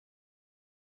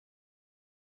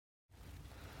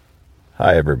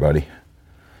Hi, everybody.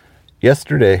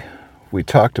 Yesterday, we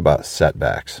talked about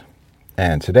setbacks,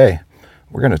 and today,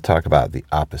 we're going to talk about the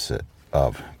opposite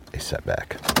of a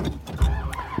setback.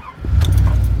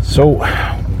 So,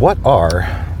 what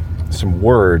are some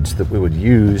words that we would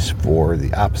use for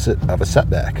the opposite of a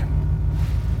setback?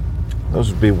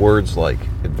 Those would be words like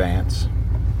advance,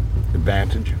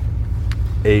 advantage,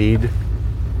 aid,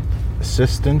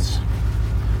 assistance,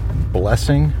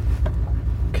 blessing,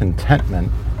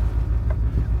 contentment,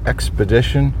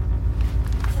 expedition,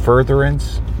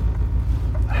 furtherance,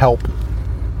 help,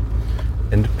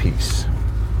 and peace.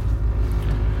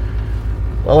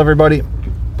 Well, everybody,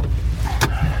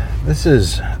 this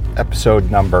is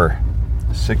episode number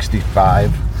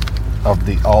 65 of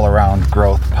the All Around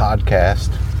Growth podcast.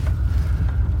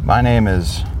 My name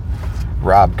is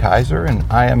Rob Kaiser, and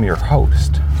I am your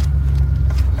host.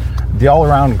 The All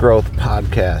Around Growth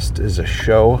podcast is a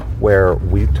show where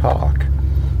we talk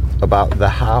about the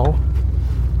how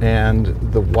and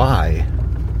the why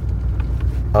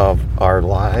of our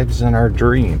lives and our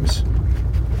dreams.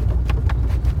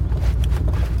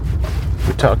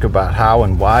 We talk about how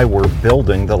and why we're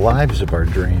building the lives of our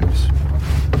dreams.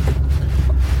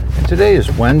 And today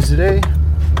is Wednesday,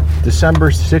 December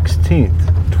 16th,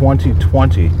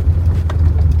 2020.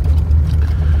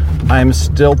 I'm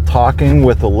still talking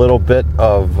with a little bit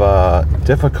of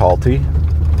difficulty.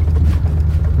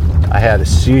 I had a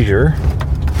seizure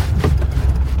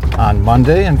on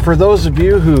Monday, and for those of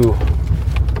you who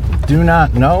do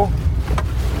not know,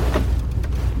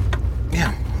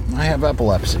 I have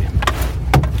epilepsy.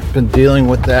 I've been dealing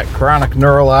with that chronic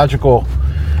neurological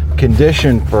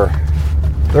condition for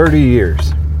 30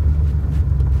 years.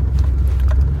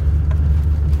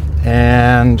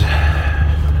 And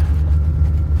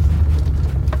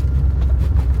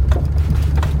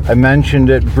I mentioned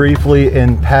it briefly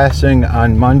in passing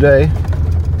on Monday.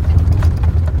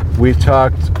 We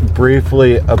talked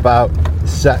briefly about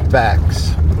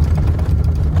setbacks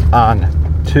on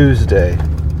Tuesday,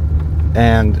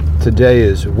 and today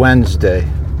is Wednesday,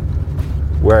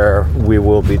 where we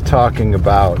will be talking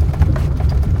about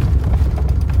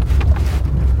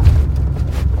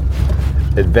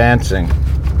advancing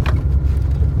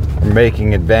or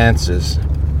making advances,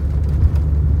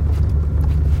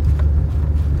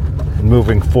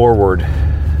 moving forward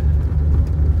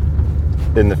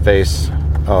in the face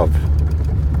of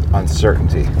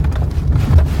uncertainty.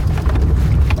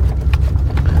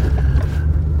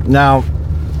 Now,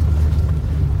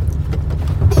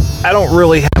 I don't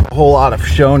really have a whole lot of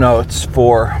show notes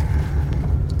for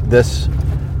this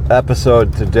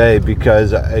episode today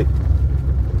because I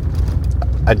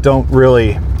don't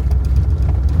really,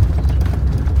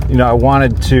 I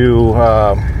wanted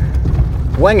to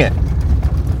wing it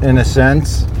in a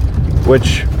sense,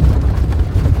 which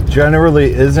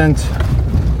generally isn't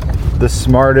the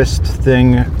smartest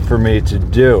thing for me to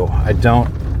do. I don't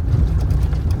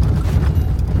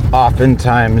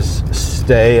oftentimes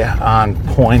stay on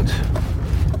point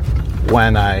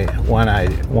when I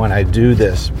do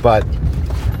this, but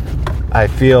I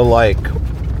feel like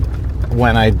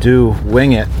when I do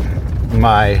wing it,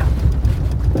 my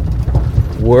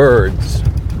words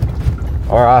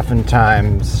are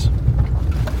oftentimes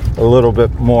a little bit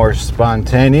more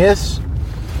spontaneous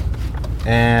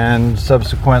and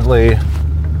subsequently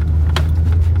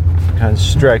kind of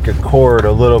strike a chord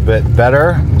a little bit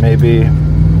better, maybe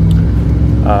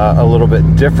a little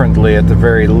bit differently at the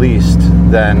very least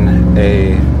than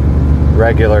a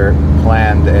regular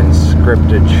planned and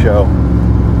scripted show.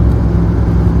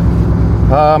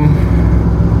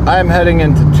 I'm heading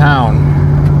into town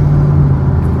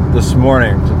this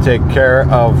morning to take care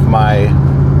of my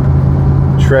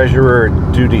treasurer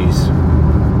duties,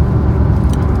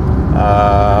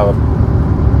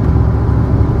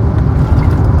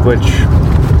 which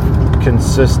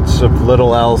consists of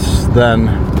little else than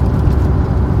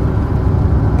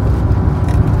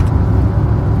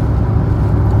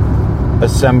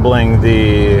assembling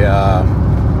the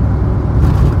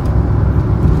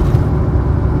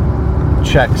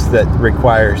checks that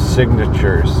require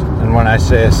signatures. And when I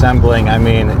say assembling, I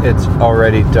mean it's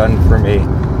already done for me.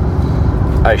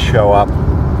 I show up,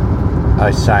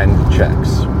 I sign the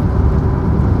checks.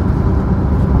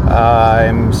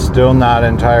 I'm still not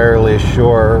entirely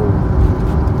sure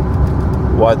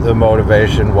what the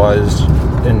motivation was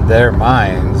in their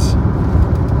minds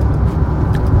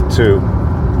to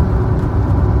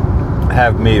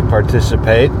have me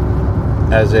participate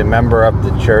as a member of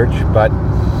the church, but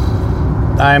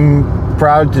I'm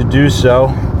proud to do so,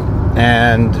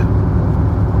 and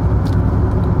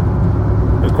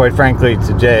of quite frankly,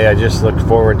 today I just look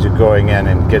forward to going in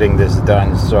and getting this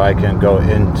done so I can go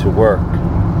into work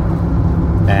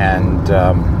and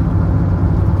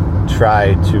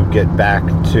try to get back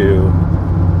to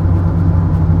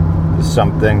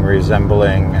something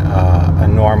resembling a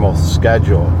normal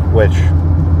schedule, which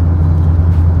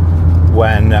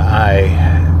when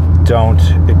I don't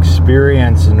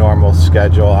experience a normal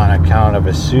schedule on account of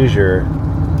a seizure,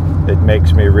 it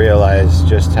makes me realize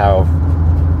just how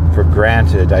for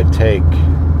granted I take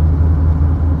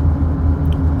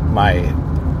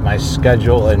my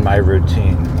schedule and my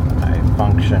routine. I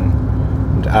function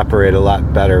and operate a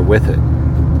lot better with it.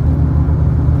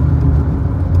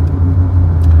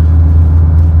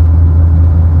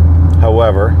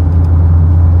 However,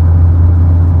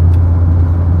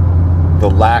 the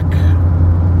lack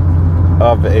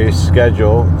of a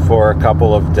schedule for a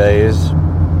couple of days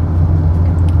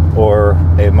or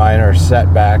a minor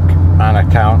setback on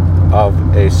account of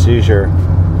a seizure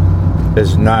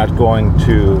is not going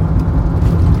to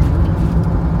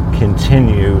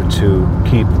continue to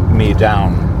keep me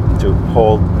down, to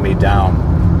hold me down.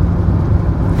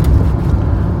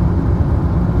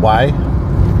 Why?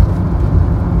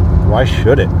 Why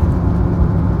should it?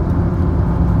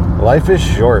 Life is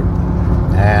short,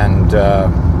 and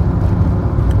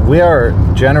we are,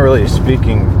 generally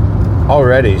speaking,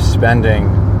 already spending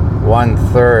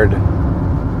 1/3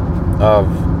 of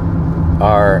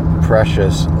our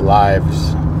precious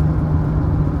lives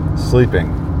sleeping.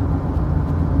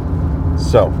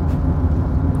 So,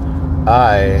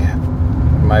 I,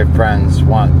 my friends,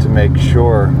 want to make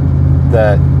sure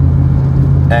that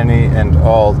any and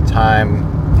all time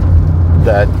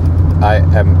that I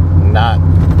am not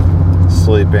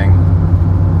sleeping,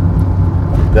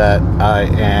 that I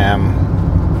am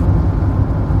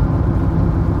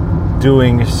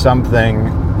doing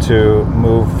something to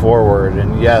move forward.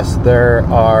 And yes, there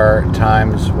are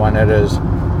times when it is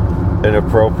an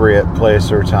appropriate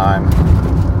place or time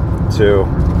to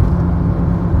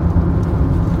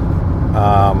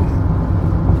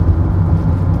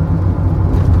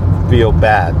feel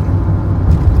bad.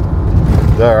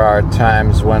 There are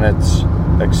times when it's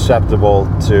acceptable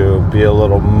to be a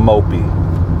little mopey.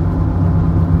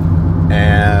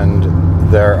 And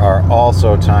there are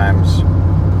also times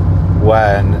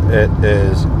when it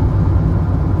is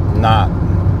not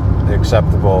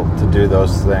acceptable to do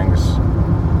those things.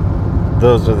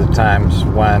 Those are the times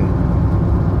when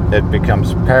it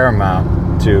becomes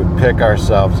paramount to pick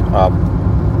ourselves up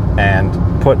and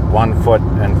put one foot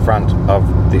in front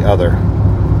of the other.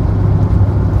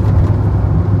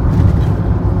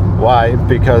 Why?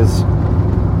 Because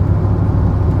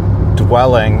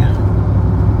dwelling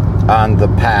on the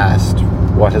past,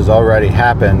 what has already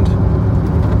happened,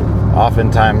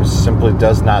 oftentimes simply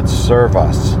does not serve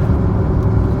us.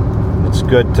 It's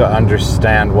good to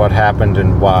understand what happened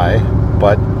and why,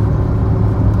 but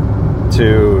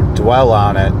to dwell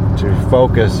on it, to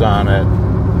focus on it,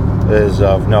 is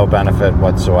of no benefit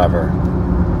whatsoever.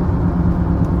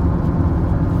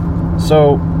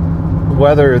 So,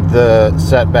 whether the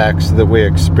setbacks that we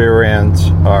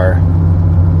experience are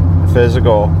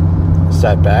physical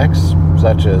setbacks,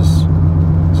 such as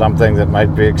something that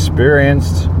might be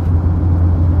experienced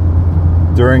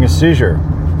during a seizure,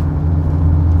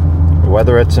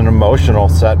 whether it's an emotional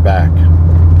setback,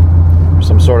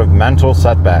 some sort of mental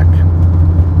setback,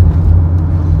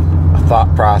 a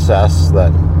thought process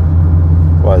that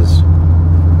was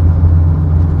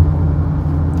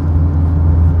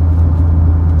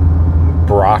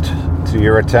brought to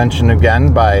your attention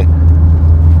again by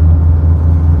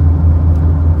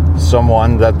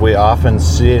someone that we often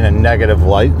see in a negative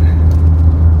light.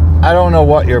 I don't know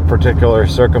what your particular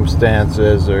circumstance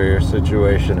is or your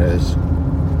situation is,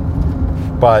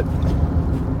 but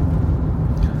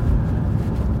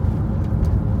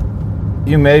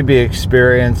you may be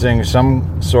experiencing some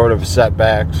sort of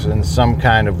setbacks in some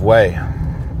kind of way.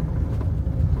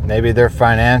 Maybe they're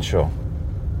financial.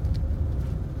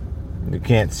 You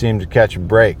can't seem to catch a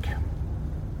break.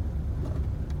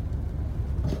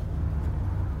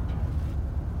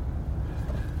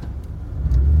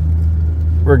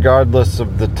 Regardless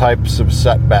of the types of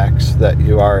setbacks that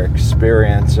you are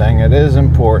experiencing, it is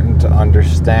important to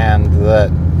understand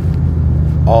that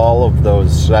all of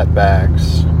those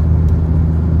setbacks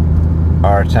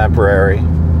are temporary.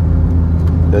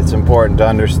 It's important to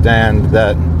understand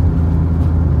that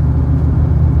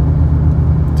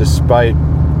despite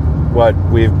what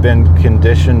we've been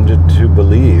conditioned to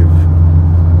believe,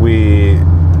 we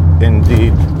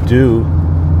indeed do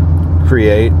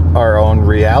create our own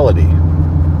reality.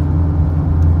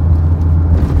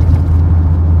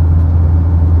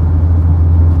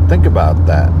 Think about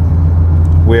that.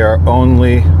 We are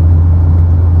only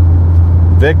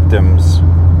victims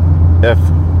if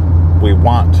we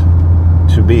want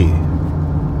to be.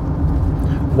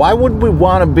 Why would we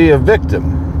want to be a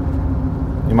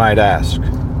victim, you might ask?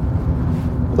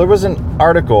 There was an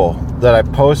article that I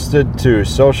posted to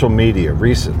social media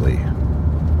recently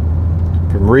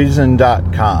from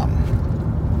Reason.com,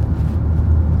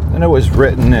 and it was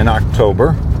written in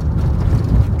October,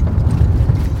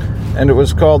 and it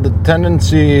was called The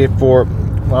Tendency for,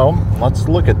 well, let's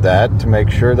look at that to make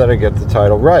sure that I get the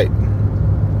title right.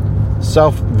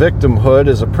 Self-victimhood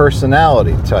is a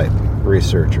personality type,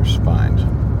 researchers find.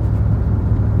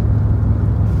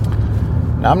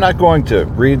 Now, I'm not going to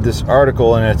read this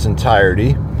article in its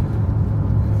entirety,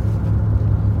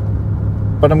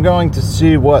 but I'm going to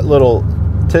see what little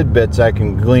tidbits I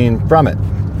can glean from it.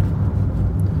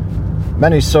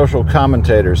 Many social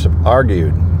commentators have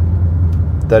argued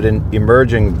that an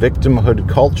emerging victimhood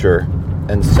culture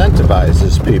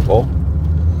incentivizes people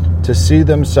to see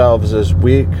themselves as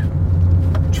weak,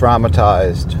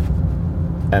 traumatized,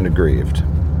 and aggrieved.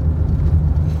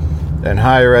 In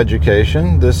higher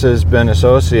education, this has been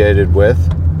associated with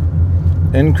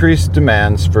increased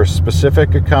demands for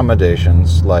specific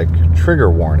accommodations like trigger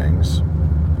warnings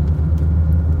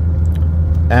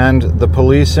and the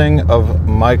policing of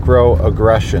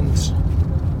microaggressions.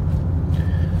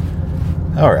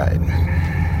 All right.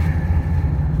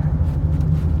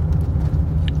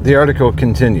 The article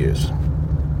continues.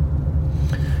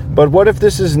 But what if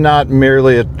this is not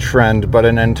merely a trend, but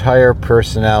an entire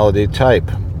personality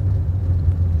type?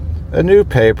 A new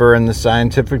paper in the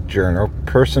scientific journal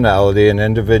Personality and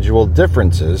Individual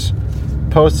Differences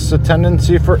posts a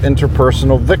tendency for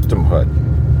interpersonal victimhood,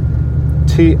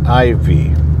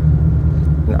 TIV,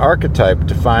 an archetype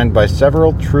defined by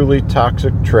several truly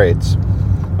toxic traits,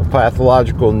 a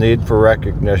pathological need for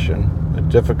recognition, a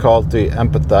difficulty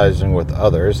empathizing with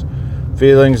others,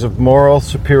 feelings of moral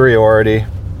superiority,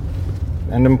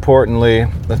 and importantly,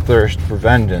 the thirst for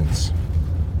vengeance.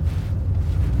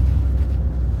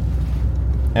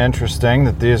 Interesting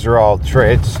that these are all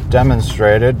traits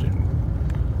demonstrated,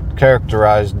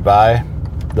 characterized by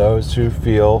those who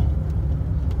feel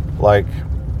like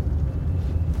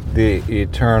the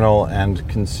eternal and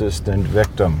consistent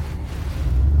victim.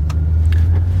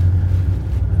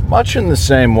 Much in the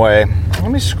same way,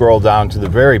 let me scroll down to the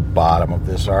very bottom of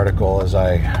this article as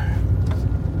I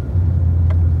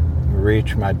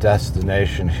reach my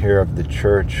destination here of the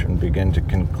church and begin to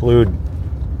conclude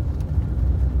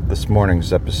this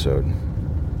morning's episode.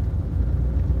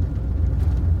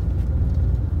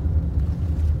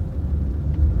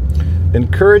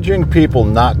 Encouraging people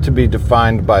not to be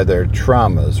defined by their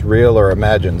traumas, real or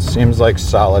imagined, seems like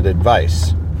solid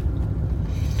advice.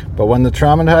 But when the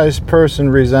traumatized person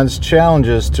resents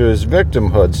challenges to his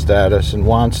victimhood status and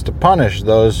wants to punish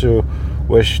those who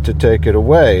wish to take it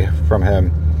away from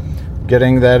him,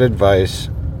 getting that advice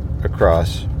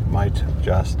across might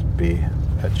just be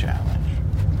a challenge.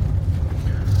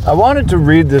 I wanted to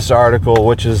read this article,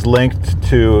 which is linked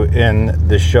to in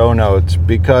the show notes,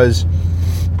 because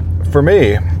for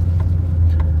me,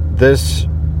 this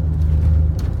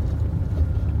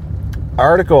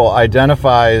article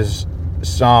identifies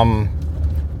some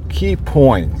key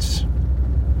points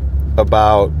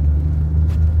about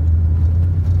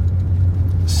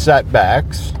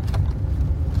setbacks,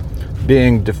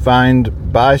 being defined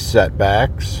by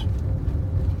setbacks,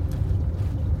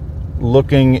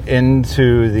 looking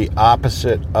into the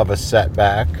opposite of a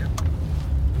setback,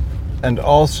 and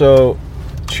also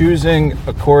choosing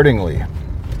accordingly.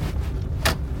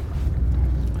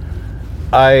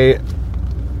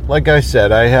 Like I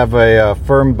said, I have a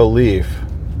firm belief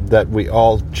that we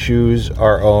all choose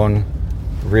our own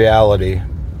reality.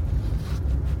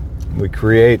 We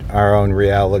create our own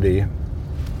reality,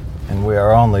 and we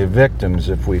are only victims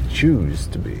if we choose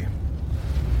to be.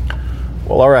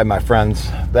 Well, all right, my friends,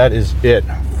 that is it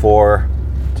for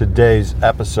today's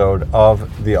episode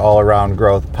of the All Around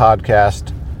Growth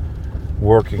Podcast,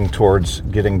 working towards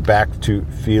getting back to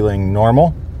feeling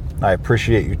normal. I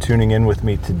appreciate you tuning in with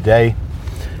me today.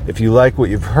 If you like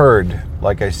what you've heard,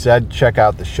 like I said, check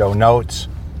out the show notes.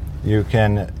 You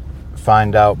can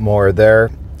find out more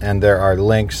there, and there are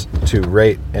links to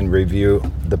rate and review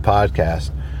the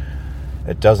podcast.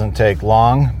 It doesn't take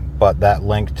long, but that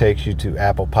link takes you to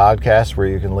Apple Podcasts, where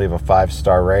you can leave a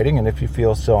 5-star rating, and if you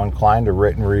feel so inclined, a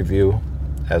written review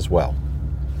as well.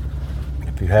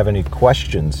 If you have any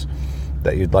questions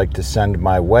that you'd like to send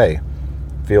my way,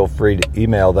 feel free to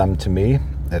email them to me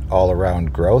at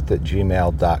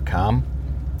allaroundgrowth@gmail.com.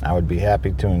 I would be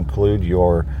happy to include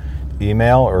your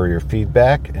email or your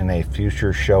feedback in a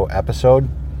future show episode.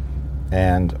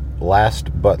 And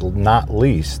last but not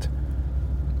least,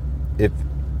 if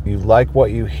you like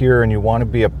what you hear and you want to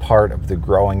be a part of the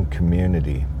growing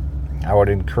community, I would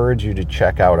encourage you to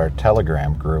check out our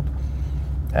Telegram group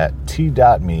at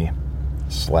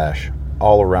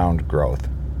t.me/allaroundgrowth.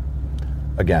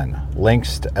 Again,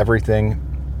 links to everything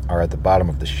are at the bottom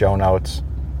of the show notes.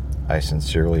 I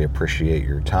sincerely appreciate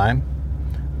your time.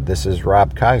 This is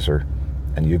Rob Kaiser,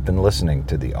 and you've been listening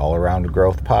to the All Around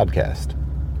Growth Podcast.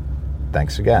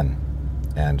 Thanks again,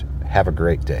 and have a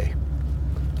great day.